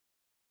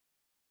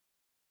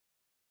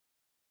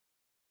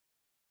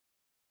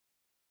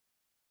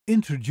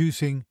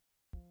Introducing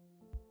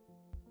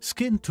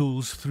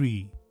SkinTools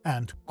 3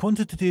 and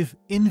quantitative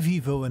in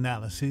vivo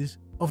analysis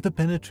of the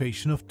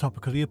penetration of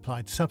topically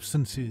applied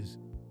substances.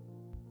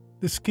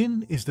 The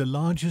skin is the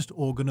largest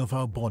organ of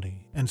our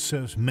body and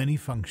serves many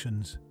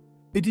functions.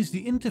 It is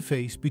the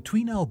interface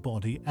between our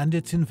body and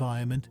its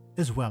environment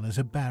as well as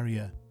a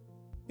barrier.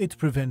 It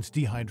prevents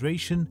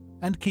dehydration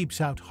and keeps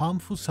out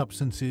harmful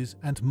substances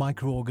and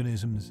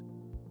microorganisms.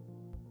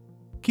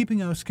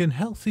 Keeping our skin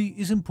healthy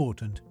is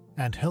important,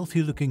 and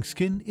healthy-looking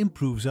skin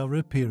improves our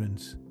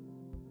appearance.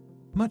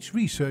 Much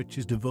research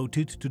is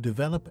devoted to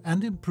develop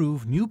and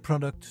improve new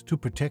products to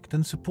protect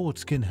and support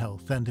skin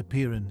health and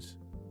appearance.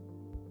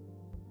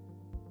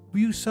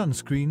 We use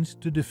sunscreens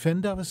to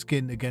defend our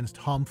skin against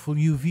harmful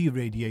UV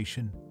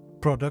radiation,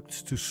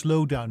 products to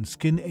slow down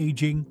skin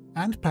aging,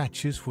 and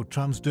patches for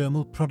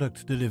transdermal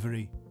product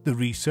delivery. The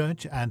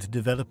research and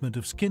development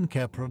of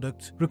skincare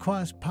products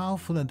requires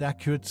powerful and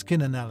accurate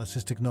skin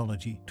analysis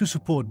technology to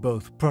support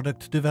both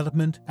product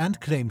development and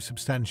claim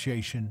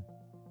substantiation.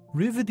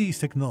 Rividee's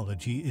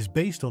technology is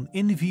based on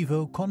in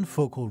vivo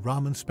confocal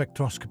Raman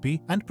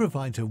spectroscopy and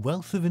provides a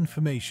wealth of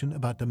information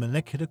about the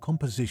molecular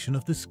composition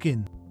of the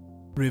skin.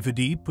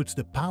 Rividee puts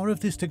the power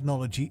of this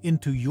technology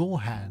into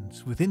your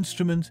hands with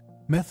instruments,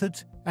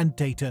 methods, and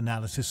data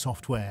analysis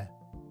software.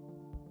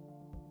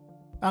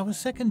 Our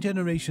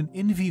second-generation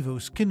in vivo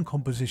skin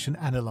composition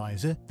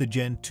analyzer, the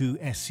Gen 2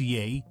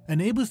 SCA,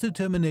 enables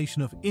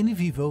determination of in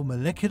vivo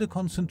molecular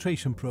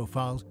concentration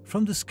profiles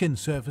from the skin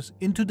surface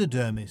into the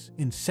dermis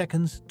in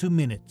seconds to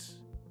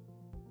minutes.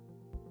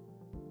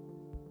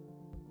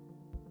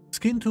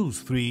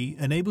 SkinTools 3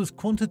 enables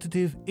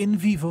quantitative in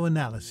vivo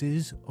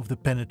analysis of the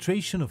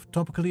penetration of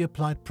topically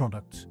applied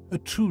products, a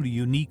truly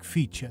unique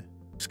feature.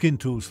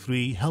 SkinTools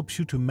 3 helps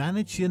you to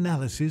manage the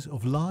analysis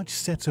of large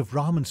sets of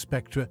Raman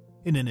spectra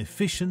in an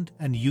efficient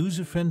and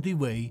user-friendly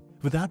way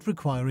without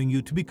requiring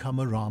you to become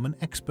a Raman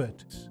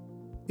expert.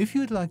 If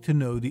you'd like to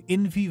know the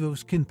in vivo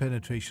skin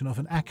penetration of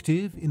an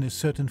active in a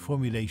certain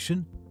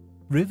formulation,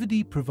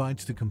 Rividee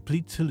provides the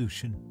complete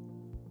solution.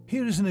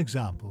 Here is an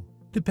example.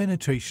 The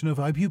penetration of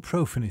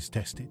ibuprofen is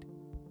tested.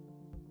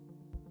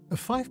 A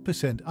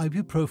 5%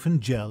 ibuprofen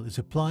gel is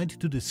applied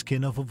to the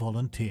skin of a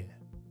volunteer.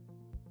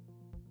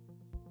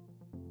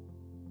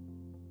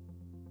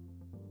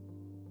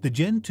 The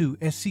Gen 2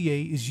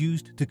 SCA is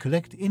used to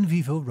collect in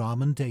vivo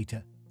Raman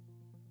data.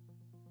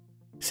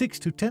 6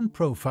 to 10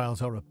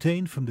 profiles are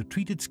obtained from the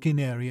treated skin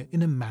area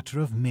in a matter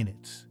of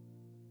minutes.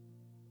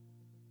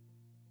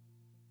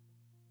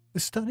 A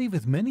study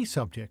with many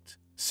subjects,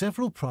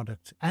 several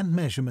products and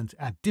measurements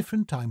at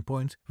different time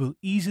points will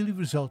easily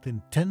result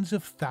in tens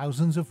of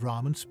thousands of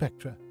Raman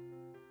spectra.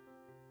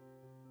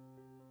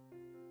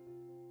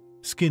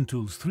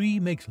 SkinTools 3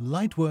 makes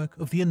light work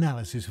of the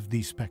analysis of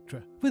these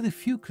spectra. With a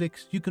few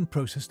clicks, you can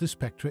process the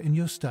spectra in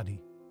your study.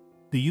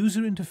 The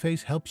user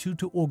interface helps you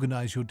to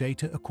organize your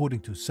data according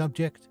to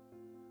subject,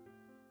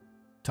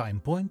 time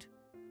point,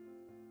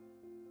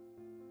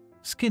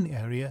 skin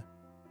area,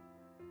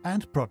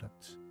 and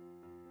products.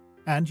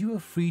 And you are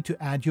free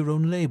to add your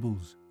own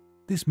labels.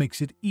 This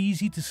makes it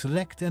easy to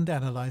select and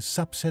analyze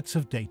subsets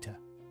of data.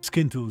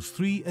 SkinTools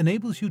 3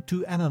 enables you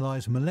to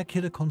analyze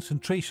molecular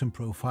concentration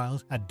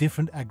profiles at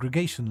different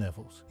aggregation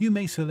levels. You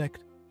may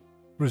select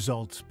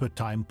results per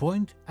time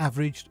point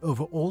averaged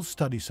over all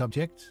study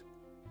subjects,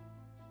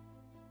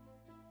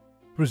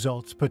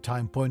 results per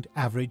time point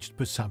averaged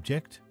per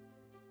subject,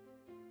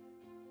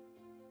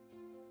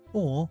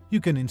 or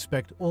you can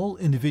inspect all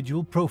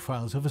individual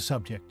profiles of a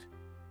subject.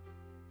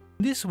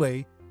 This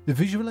way, the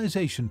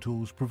visualization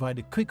tools provide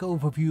a quick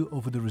overview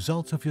over the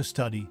results of your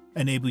study,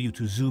 enable you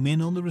to zoom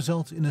in on the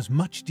results in as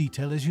much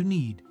detail as you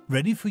need,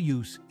 ready for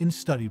use in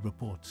study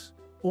reports.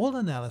 All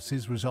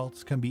analysis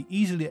results can be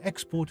easily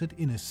exported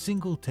in a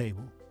single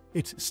table.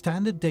 Its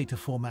standard data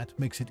format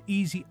makes it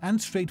easy and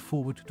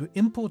straightforward to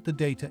import the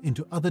data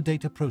into other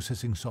data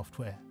processing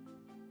software.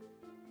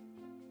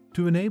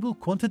 To enable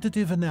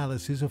quantitative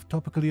analysis of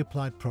topically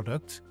applied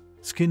products,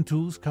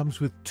 SkinTools comes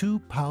with two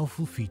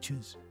powerful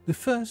features. The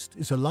first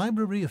is a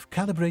library of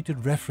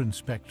calibrated reference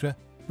spectra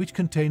which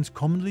contains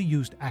commonly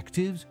used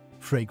actives,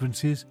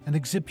 fragrances, and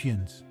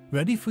excipients.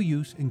 Ready for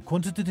use in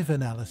quantitative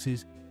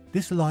analysis,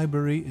 this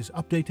library is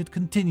updated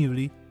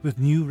continually with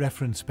new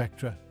reference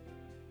spectra.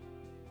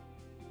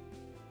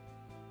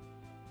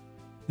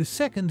 The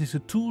second is a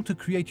tool to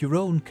create your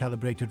own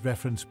calibrated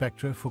reference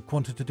spectra for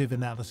quantitative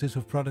analysis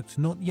of products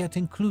not yet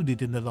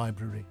included in the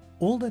library.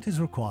 All that is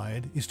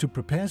required is to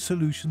prepare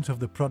solutions of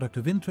the product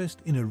of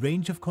interest in a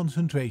range of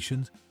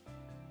concentrations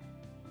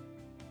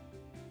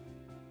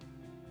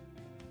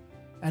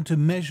and to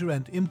measure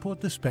and import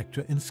the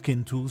spectra in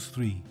SkinTools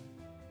 3.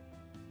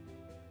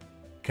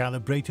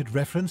 Calibrated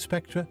reference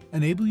spectra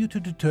enable you to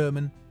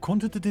determine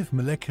quantitative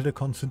molecular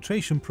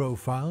concentration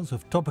profiles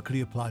of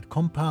topically applied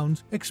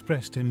compounds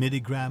expressed in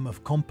milligram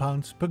of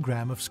compounds per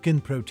gram of skin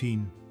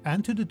protein,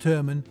 and to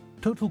determine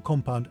total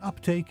compound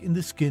uptake in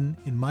the skin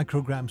in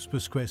micrograms per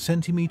square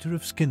centimeter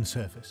of skin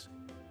surface.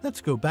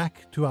 Let's go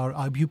back to our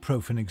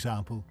ibuprofen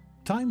example.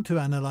 Time to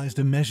analyze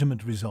the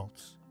measurement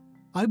results.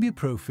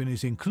 ibuprofen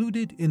is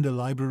included in the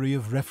library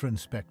of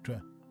reference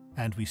spectra,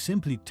 and we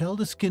simply tell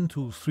the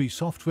SkinTools 3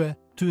 software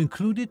to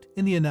include it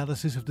in the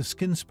analysis of the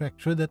skin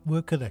spectra that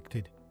were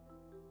collected.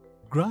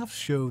 Graphs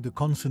show the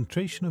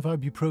concentration of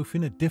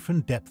ibuprofen at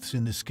different depths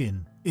in the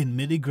skin, in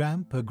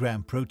milligram per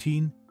gram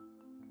protein,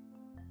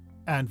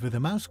 and with a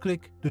mouse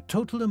click, the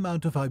total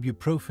amount of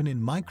ibuprofen in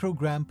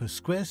microgram per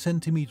square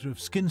centimeter of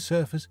skin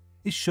surface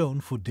is shown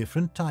for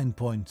different time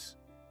points.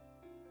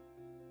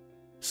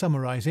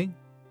 Summarizing,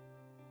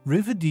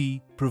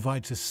 RiverD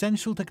provides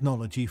essential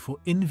technology for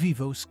in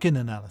vivo skin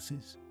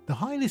analysis. The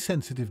highly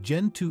sensitive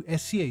Gen 2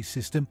 SCA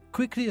system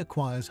quickly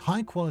acquires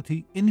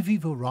high-quality in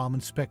vivo Raman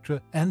spectra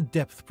and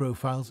depth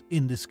profiles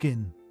in the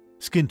skin.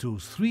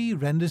 SkinTools 3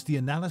 renders the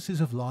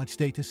analysis of large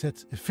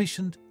datasets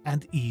efficient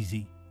and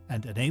easy,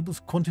 and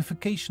enables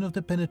quantification of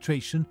the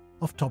penetration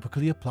of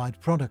topically applied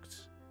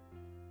products.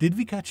 Did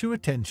we catch your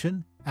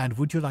attention? And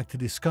would you like to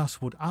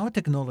discuss what our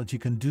technology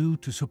can do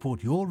to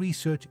support your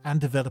research and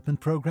development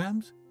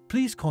programs?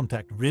 Please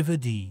contact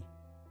RiverD.